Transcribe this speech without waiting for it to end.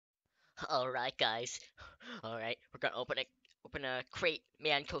Alright, guys. Alright, we're gonna open a crate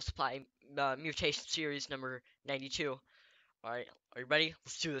man co-supply mutation series number 92. Alright, are you ready?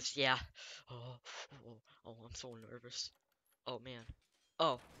 Let's do this. Yeah. Oh, oh, I'm so nervous. Oh man.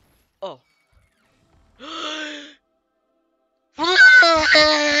 Oh, oh.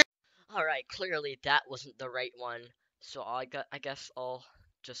 Alright, clearly that wasn't the right one. So I guess I'll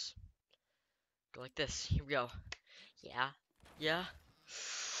just go like this. Here we go. Yeah. Yeah.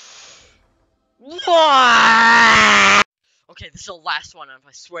 What? Okay, this is the last one. If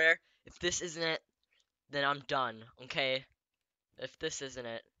I swear, if this isn't it, then I'm done. Okay? If this isn't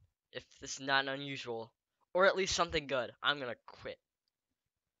it, if this is not unusual, or at least something good, I'm gonna quit.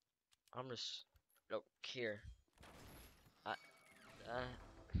 I'm just no here. Uh,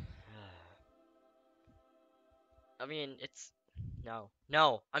 uh, I mean, it's no.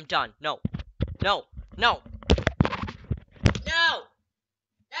 I'm done. No, no, no, no,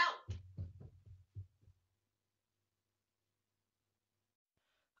 no.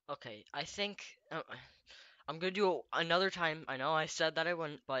 Okay, I think I'm gonna do another time. I know I said that I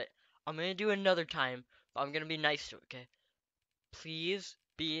wouldn't, but I'm gonna do another time. But I'm gonna be nice to it, okay? Please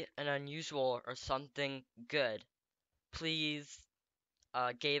be an unusual or something good. Please,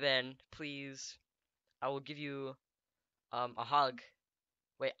 Gaben, please. I will give you a hug.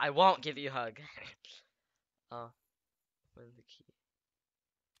 Wait, I won't give you a hug. uh, where's the key?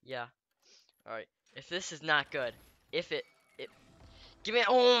 Yeah. All right. If this is not good, if it give me.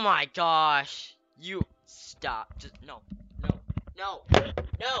 Oh my gosh! You stop. Just no, no, no,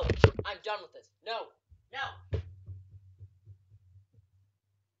 no. I'm done with this. No, no.